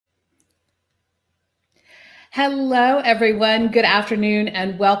Hello, everyone. Good afternoon,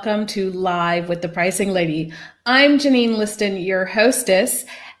 and welcome to Live with the Pricing Lady. I'm Janine Liston, your hostess,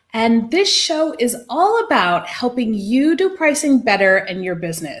 and this show is all about helping you do pricing better in your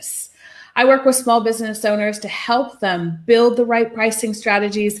business. I work with small business owners to help them build the right pricing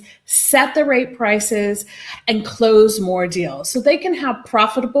strategies, set the right prices, and close more deals so they can have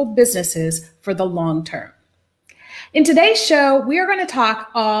profitable businesses for the long term. In today's show, we are going to talk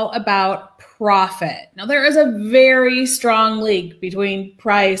all about profit. Now, there is a very strong link between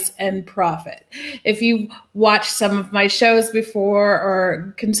price and profit. If you watched some of my shows before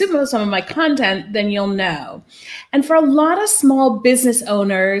or consumed some of my content, then you'll know. And for a lot of small business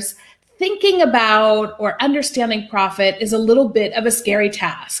owners, thinking about or understanding profit is a little bit of a scary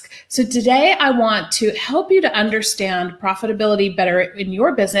task. So today I want to help you to understand profitability better in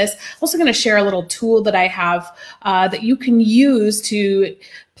your business. I'm also going to share a little tool that I have that you can use to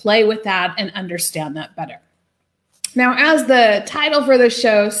play with that and understand that better. Now, as the title for the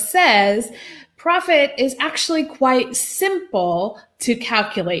show says, profit is actually quite simple to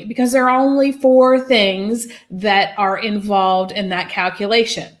calculate because there are only four things that are involved in that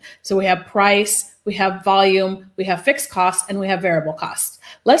calculation. So we have price, we have volume, we have fixed costs, and we have variable costs.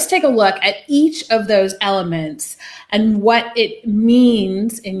 Let's take a look at each of those elements and what it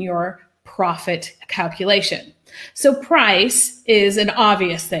means in your profit calculation. So price is an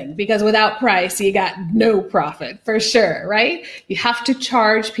obvious thing because without price, you got no profit for sure, right? You have to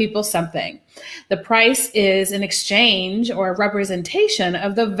charge people something. The price is an exchange or a representation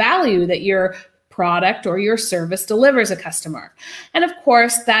of the value that your product or your service delivers a customer. And of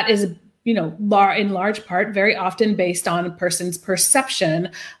course, that is in large part, very often based on a person's perception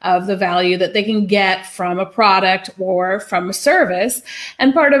of the value that they can get from a product or from a service.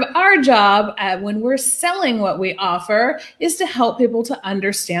 And part of our job when we're selling what we offer is to help people to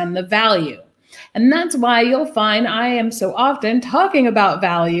understand the value. And that's why you'll find I am so often talking about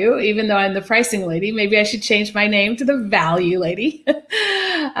value, even though I'm the pricing lady. Maybe I should change my name to the value lady.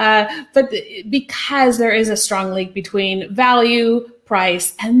 But because there is a strong link between value,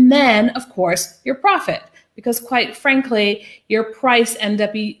 price, and then, of course, your profit. Because quite frankly, your price ends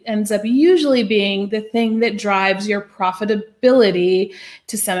up usually being the thing that drives your profitability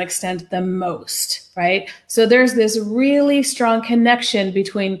to some extent the most, right? So there's this really strong connection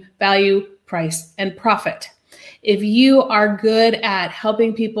between value, price, and profit. If you are good at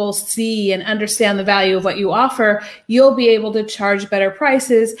helping people see and understand the value of what you offer, you'll be able to charge better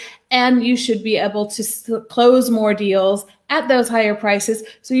prices and you should be able to close more deals at those higher prices.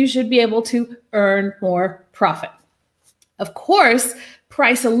 So you should be able to earn more profit. Of course,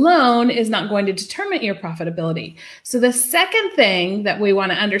 price alone is not going to determine your profitability. So the second thing that we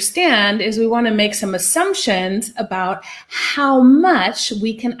want to understand is we want to make some assumptions about how much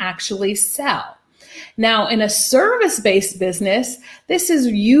we can actually sell. Now, in a service-based business, this is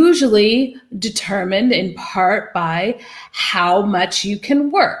usually determined in part by how much you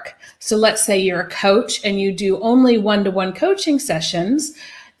can work. So let's say you're a coach and you do only one-to-one coaching sessions,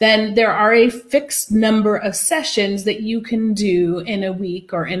 then there are a fixed number of sessions that you can do in a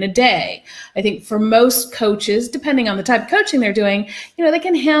week or in a day. I think for most coaches, depending on the type of coaching they're doing, they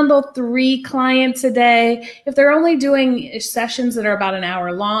can handle 3 clients a day. If they're only doing sessions that are about an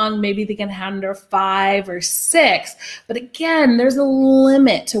hour long, maybe they can handle 5 or 6. But again, there's a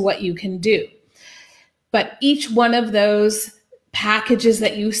limit to what you can do. But each one of those packages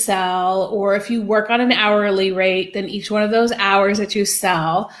that you sell, or if you work on an hourly rate, then each one of those hours that you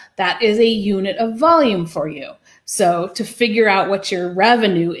sell, that is a unit of volume for you. So to figure out what your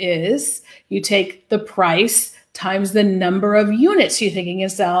revenue is, you take the price times the number of units you think you can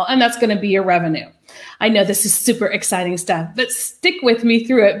sell, and that's going to be your revenue. I know this is super exciting stuff, but stick with me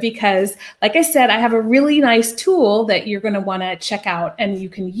through it because, like I said, I have a really nice tool that you're going to want to check out and you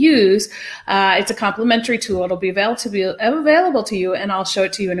can use. It's a complimentary tool. It'll be available to you, and I'll show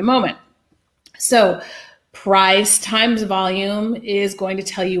it to you in a moment. So price times volume is going to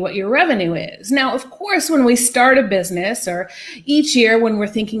tell you what your revenue is. Now, of course, when we start a business or each year when we're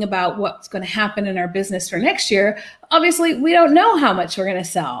thinking about what's going to happen in our business for next year, obviously we don't know how much we're going to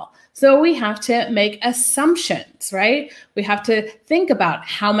sell. So we have to make assumptions, right? We have to think about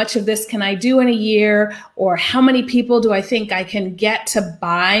how much of this can I do in a year, or how many people do I think I can get to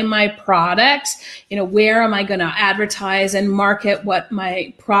buy my product? Where am I going to advertise and market what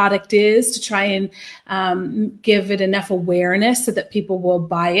my product is to try and give it enough awareness so that people will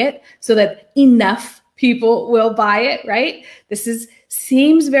buy it, so that enough people will buy it, right? This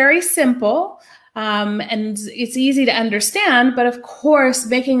seems very simple. And it's easy to understand, but of course,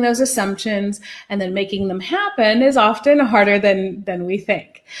 making those assumptions and then making them happen is often harder than we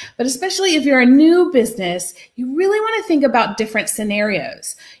think. But especially if you're a new business, you really want to think about different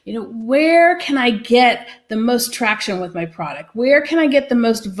scenarios. Where can I get the most traction with my product? Where can I get the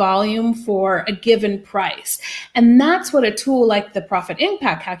most volume for a given price? And that's what a tool like the Profit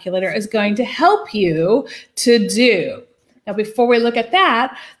Impact Calculator is going to help you to do. Now, before we look at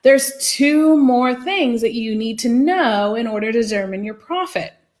that, there's two more things that you need to know in order to determine your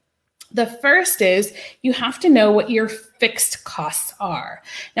profit. The first is you have to know what your fixed costs are.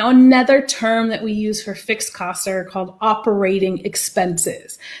 Now, another term that we use for fixed costs are called operating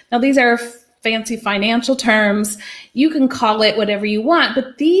expenses. Now, these are fancy financial terms. You can call it whatever you want,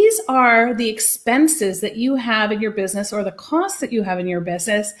 but these are the expenses that you have in your business or the costs that you have in your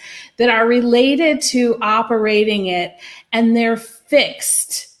business that are related to operating it, and they're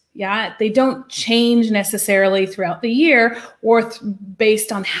fixed. Yeah, they don't change necessarily throughout the year or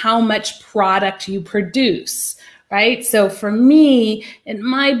based on how much product you produce. Right? So for me, in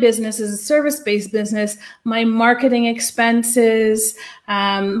my business as a service-based business, my marketing expenses,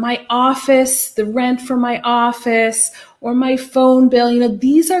 my office, the rent for my office, or my phone bill,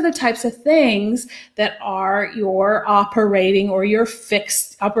 these are the types of things that are your operating or your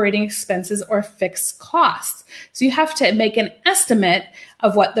fixed operating expenses or fixed costs. So you have to make an estimate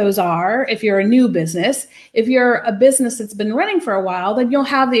of what those are if you're a new business. If you're a business that's been running for a while, then you'll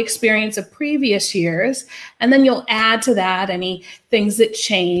have the experience of previous years, and then you'll add to that any things that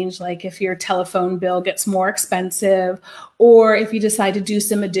change, like if your telephone bill gets more expensive, or if you decide to do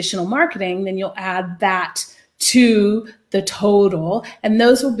some additional marketing, then you'll add that to the total, and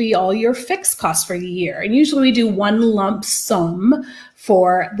those will be all your fixed costs for the year. And usually we do one lump sum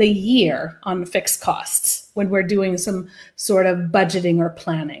for the year on fixed costs when we're doing some sort of budgeting or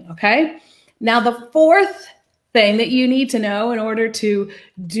planning, okay? Now, the fourth thing that you need to know in order to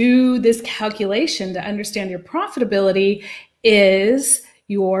do this calculation to understand your profitability is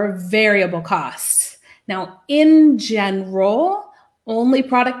your variable costs. Now, in general, only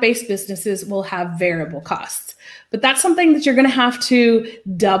product-based businesses will have variable costs. But that's something that you're going to have to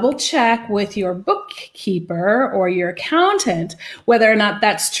double check with your bookkeeper or your accountant, whether or not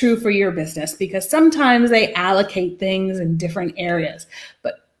that's true for your business, because sometimes they allocate things in different areas.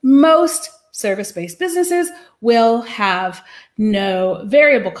 But most service-based businesses will have no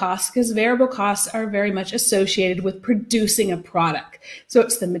variable costs because variable costs are very much associated with producing a product. So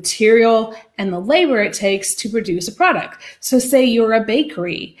it's the material and the labor it takes to produce a product. So say you're a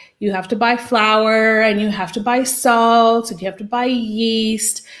bakery, you have to buy flour and you have to buy salt and you have to buy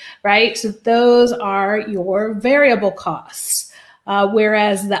yeast, right? So those are your variable costs.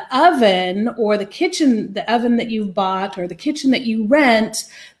 Whereas the oven or the kitchen, the oven that you've bought or the kitchen that you rent,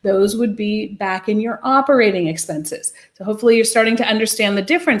 those would be back in your operating expenses. So hopefully you're starting to understand the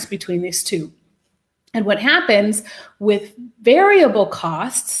difference between these two. And what happens with variable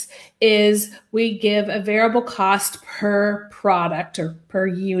costs is we give a variable cost per product or per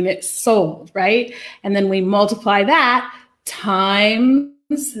unit sold, right? And then we multiply that times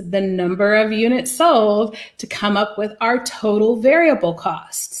the number of units sold to come up with our total variable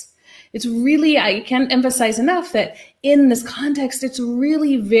costs. It's really, I can't emphasize enough that in this context, it's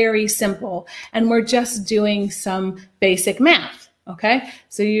really very simple. And we're just doing some basic math, okay?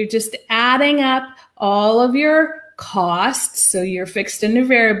 So you're just adding up all of your costs, so your fixed and your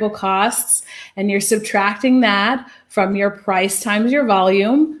variable costs, and you're subtracting that from your price times your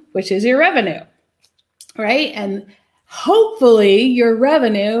volume, which is your revenue, right? And hopefully your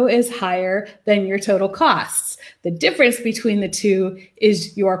revenue is higher than your total costs. The difference between the two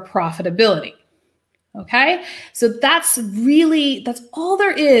is your profitability. Okay, so that's all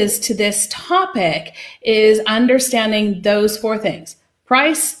there is to this topic, is understanding those four things: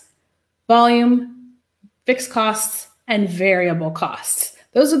 price, volume, fixed costs, and variable costs.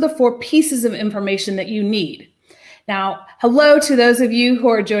 Those are the four pieces of information that you need. Now, hello to those of you who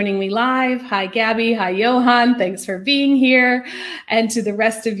are joining me live. Hi, Gabby. Hi, Johan. Thanks for being here. And to the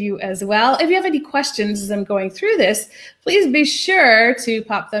rest of you as well. If you have any questions as I'm going through this, please be sure to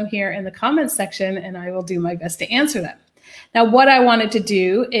pop them here in the comments section, and I will do my best to answer them. Now, what I wanted to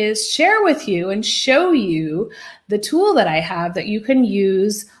do is share with you and show you the tool that I have that you can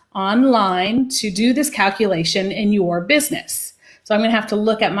use online to do this calculation in your business. So I'm going to have to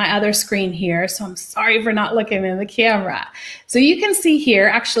look at my other screen here. So I'm sorry for not looking in the camera. So you can see here,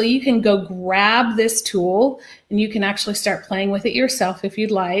 actually, you can go grab this tool and you can actually start playing with it yourself if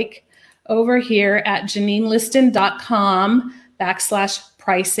you'd like over here at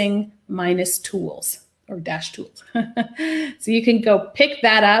JanineListon.com/pricing-tools. or dash tools. So you can go pick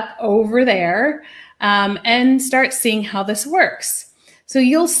that up over there and start seeing how this works. So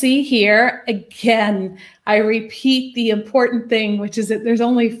you'll see here, again, I repeat the important thing, which is that there's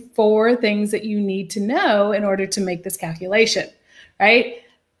only 4 things that you need to know in order to make this calculation, right?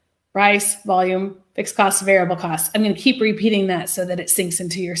 Price, volume, fixed costs, variable costs. I'm going to keep repeating that so that it sinks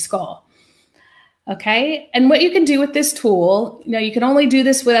into your skull. Okay, and what you can do with this tool, you can only do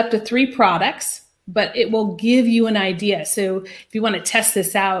this with up to 3 products, but it will give you an idea. So if you want to test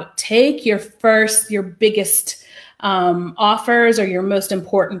this out, take your biggest offers or your most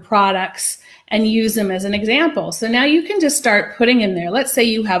important products and use them as an example. So now you can just start putting in there. Let's say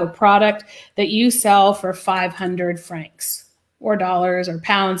you have a product that you sell for 500 francs or dollars or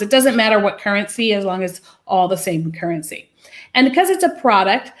pounds. It doesn't matter what currency as long as it's all the same currency. And because it's a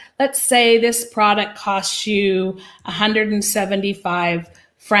product, let's say this product costs you 175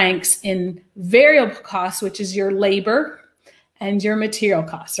 francs in variable costs, which is your labor and your material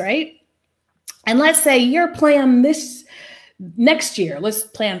costs, right? And let's say your plan this next year, let's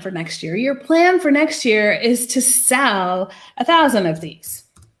plan for next year. Your plan for next year is to sell 1,000 of these,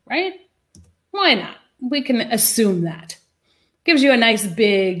 right? Why not? We can assume that. Gives you a nice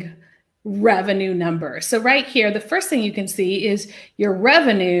big revenue number. So right here, the first thing you can see is your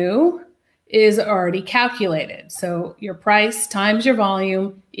revenue is already calculated. So your price times your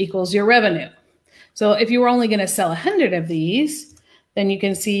volume equals your revenue. So if you were only going to sell 100 of these, then you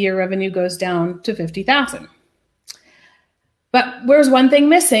can see your revenue goes down to 50,000. But there's one thing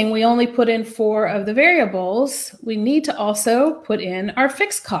missing. We only put in 4 of the variables. We need to also put in our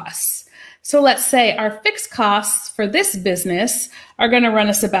fixed costs. So let's say our fixed costs for this business are going to run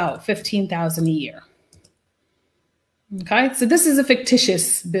us about 15,000 a year. Okay, so this is a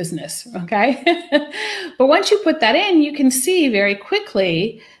fictitious business, okay? But once you put that in, you can see very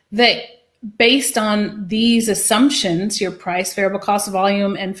quickly that based on these assumptions, your price, variable cost,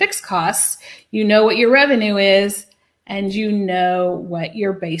 volume, and fixed costs, you know what your revenue is and you know what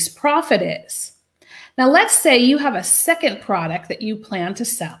your base profit is. Now, let's say you have a second product that you plan to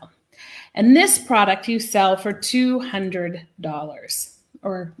sell. And this product you sell for $200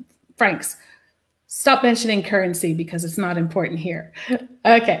 or francs. Stop mentioning currency because it's not important here.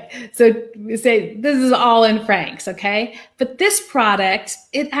 Okay, so we say this is all in francs, okay? But this product,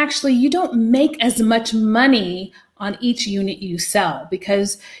 you don't make as much money on each unit you sell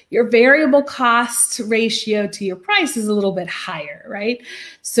because your variable cost ratio to your price is a little bit higher, right?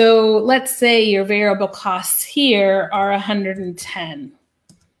 So let's say your variable costs here are 110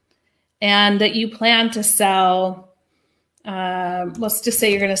 and that you plan to sell let's just say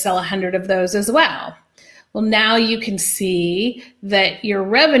you're going to sell 100 of those as well. Well, now you can see that your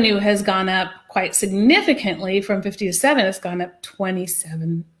revenue has gone up quite significantly from 50 to 7. It's gone up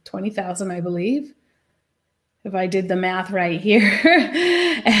 20,000, I believe. If I did the math right here,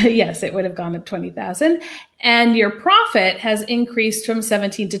 yes, it would have gone up 20,000. And your profit has increased from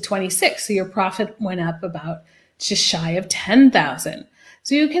 17 to 26. So your profit went up about just shy of 10,000.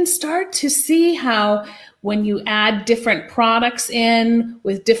 So you can start to see how when you add different products in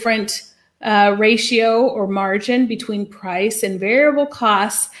with different ratio or margin between price and variable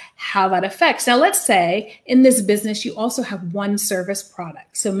costs, how that affects. Now, let's say in this business, you also have one service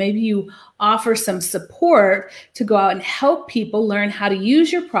product. So maybe you offer some support to go out and help people learn how to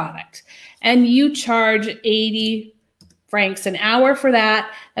use your product. And you charge 80 francs an hour for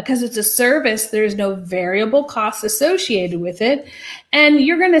that. Because it's a service, there's no variable costs associated with it. And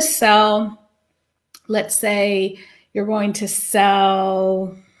you're going to sell, let's say you're going to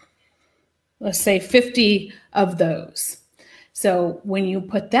sell, let's say 50 of those. So when you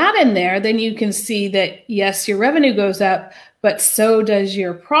put that in there, then you can see that, yes, your revenue goes up, but so does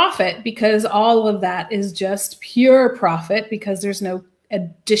your profit because all of that is just pure profit because there's no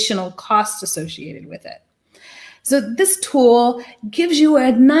additional cost associated with it. So this tool gives you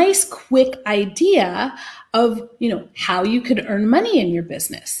a nice quick idea of, how you could earn money in your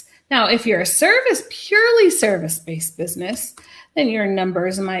business. Now, if you're a purely service-based business, then your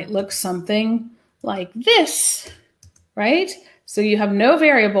numbers might look something like this, right? So you have no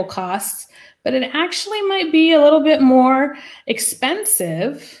variable costs, but it actually might be a little bit more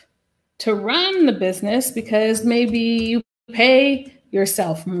expensive to run the business because maybe you pay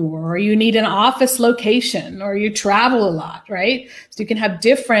yourself more, or you need an office location, or you travel a lot, right? So you can have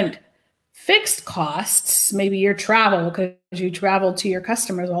different fixed costs, maybe your travel, because you travel to your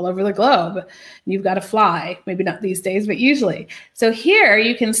customers all over the globe. You've got to fly, maybe not these days, but usually. So here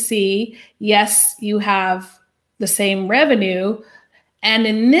you can see, yes, you have the same revenue. And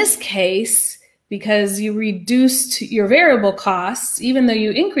in this case, because you reduced your variable costs. Even though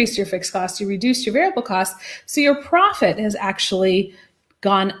you increased your fixed costs, you reduced your variable costs. So your profit has actually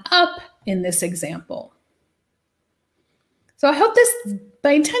gone up in this example. So I hope this,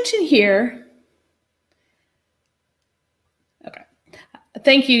 my intention here, okay.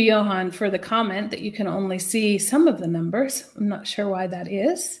 Thank you, Johan, for the comment that you can only see some of the numbers. I'm not sure why that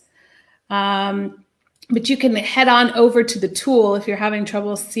is. But you can head on over to the tool if you're having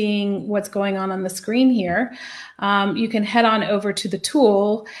trouble seeing what's going on the screen here. You can head on over to the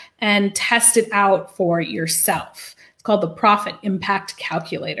tool and test it out for yourself. It's called the Profit Impact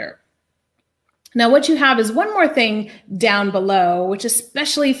Calculator. Now, what you have is one more thing down below, which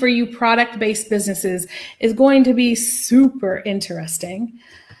especially for you product-based businesses is going to be super interesting.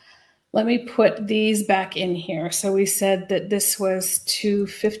 Let me put these back in here. So we said that this was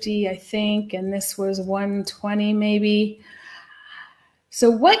 250, I think, and this was 120 maybe. So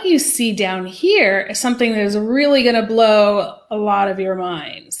what you see down here is something that is really going to blow a lot of your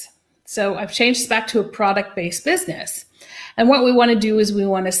minds. So I've changed this back to a product-based business. And what we want to do is we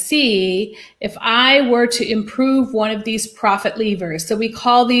want to see if I were to improve one of these profit levers. So we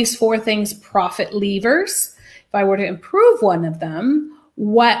call these 4 things profit levers. If I were to improve one of them,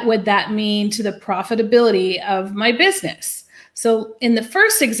 what would that mean to the profitability of my business? So in the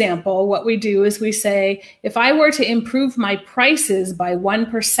first example, what we do is we say, if I were to improve my prices by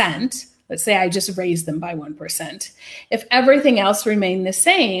 1%, let's say I just raised them by 1%. If everything else remained the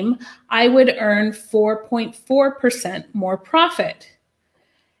same, I would earn 4.4% more profit.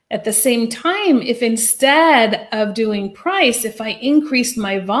 At the same time, if instead of doing price, if I increased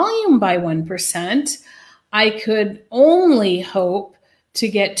my volume by 1%, I could only hope to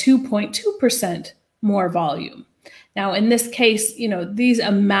get 2.2% more volume. Now, in this case, these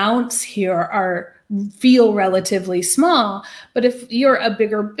amounts here feel relatively small, but if you're a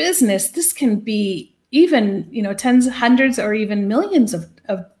bigger business, this can be even, tens, hundreds, or even millions of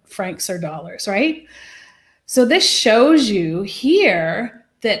francs or dollars, right? So this shows you here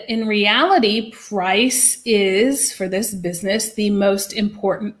that in reality, price is, for this business, the most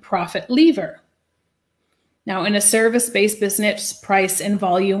important profit lever. Now, in a service-based business, price and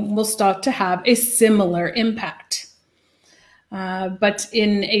volume will start to have a similar impact. But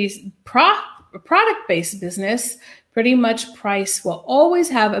in a product-based business, pretty much price will always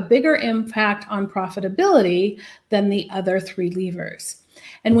have a bigger impact on profitability than the other 3 levers.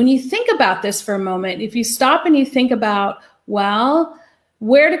 And when you think about this for a moment, if you stop and you think about, well,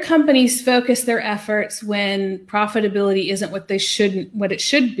 where do companies focus their efforts when profitability isn't what it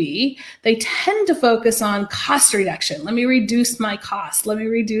should be? They tend to focus on cost reduction. Let me reduce my cost. Let me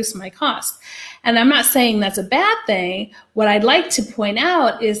reduce my cost. And I'm not saying that's a bad thing. What I'd like to point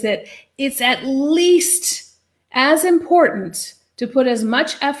out is that it's at least as important to put as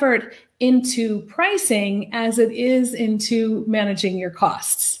much effort into pricing as it is into managing your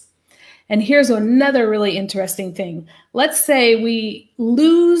costs. And here's another really interesting thing. Let's say we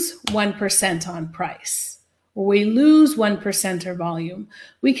lose 1% on price, or we lose 1% of volume.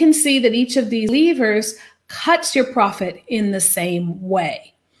 We can see that each of these levers cuts your profit in the same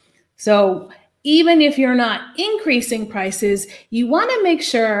way. So even if you're not increasing prices, you want to make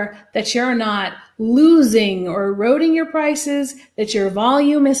sure that you're not losing or eroding your prices, that your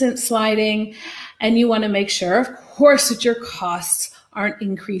volume isn't sliding, and you want to make sure, of course, that your costs aren't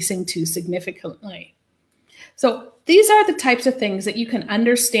increasing too significantly. So these are the types of things that you can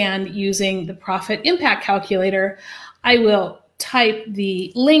understand using the Profit Impact Calculator. I will type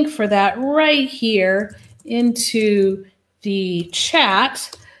the link for that right here into the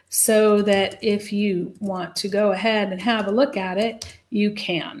chat so that if you want to go ahead and have a look at it, you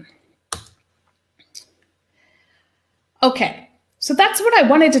can. Okay. So that's what I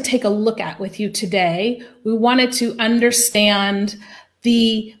wanted to take a look at with you today. We wanted to understand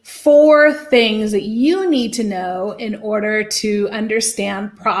the 4 things that you need to know in order to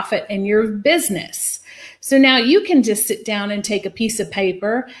understand profit in your business. So now you can just sit down and take a piece of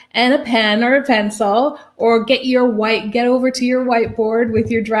paper and a pen or a pencil, or get over to your whiteboard with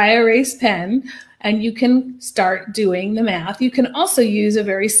your dry erase pen, and you can start doing the math. You can also use a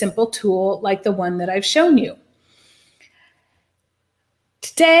very simple tool like the one that I've shown you.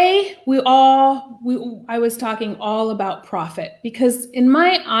 Today, I was talking all about profit, because in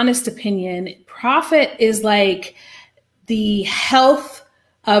my honest opinion, profit is like the health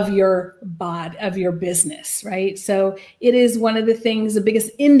of your business, right? So it is one of the things, the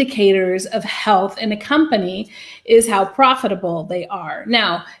biggest indicators of health in a company is how profitable they are.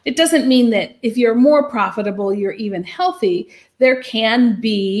 Now, it doesn't mean that if you're more profitable, you're even healthy. There can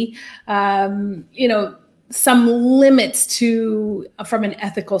be, some limits to, from an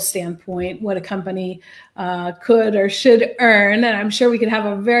ethical standpoint, what a company could or should earn. And I'm sure we could have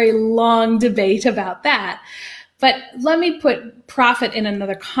a very long debate about that. But let me put profit in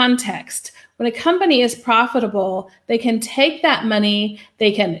another context. When a company is profitable, they can take that money,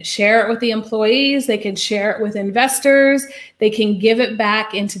 they can share it with the employees, they can share it with investors, they can give it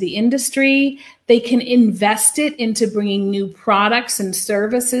back into the industry, they can invest it into bringing new products and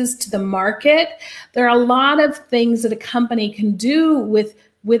services to the market. There are a lot of things that a company can do with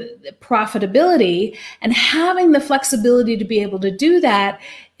profitability, and having the flexibility to be able to do that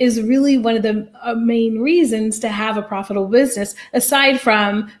is really one of the main reasons to have a profitable business, aside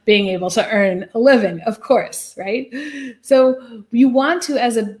from being able to earn a living, of course, right? So you want to,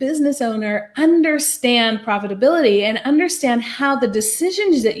 as a business owner, understand profitability and understand how the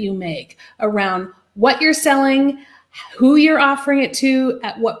decisions that you make around what you're selling, who you're offering it to,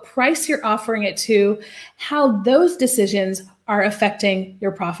 at what price you're offering it to, how those decisions are affecting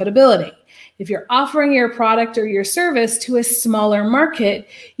your profitability. If you're offering your product or your service to a smaller market,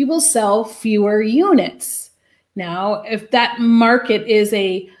 you will sell fewer units. Now, if that market is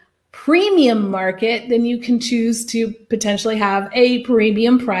a premium market, then you can choose to potentially have a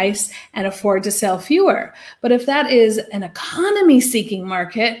premium price and afford to sell fewer. But if that is an economy-seeking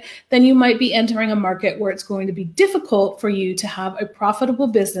market, then you might be entering a market where it's going to be difficult for you to have a profitable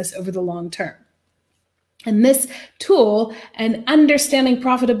business over the long term. And this tool and understanding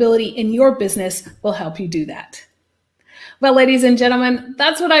profitability in your business will help you do that. Well, ladies and gentlemen,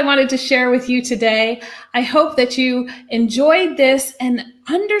 that's what I wanted to share with you today. I hope that you enjoyed this and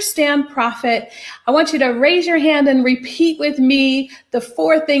understand profit. I want you to raise your hand and repeat with me the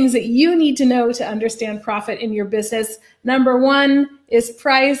 4 things that you need to know to understand profit in your business. Number 1 is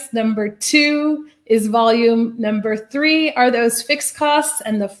price. Number 2 is volume. Number 3 are those fixed costs.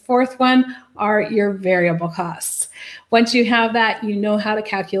 And the 4th one are your variable costs. Once you have that, you know how to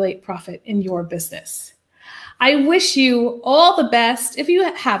calculate profit in your business. I wish you all the best. If you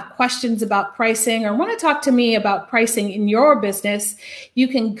have questions about pricing or want to talk to me about pricing in your business, you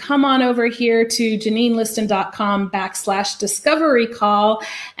can come on over here to JanineListon.com/discovery call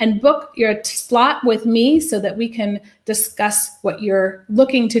and book your slot with me so that we can discuss what you're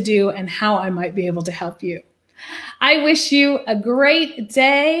looking to do and how I might be able to help you. I wish you a great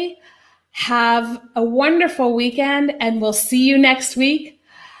day. Have a wonderful weekend, and we'll see you next week.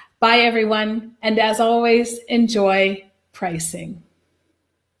 Bye, everyone. And as always, enjoy pricing.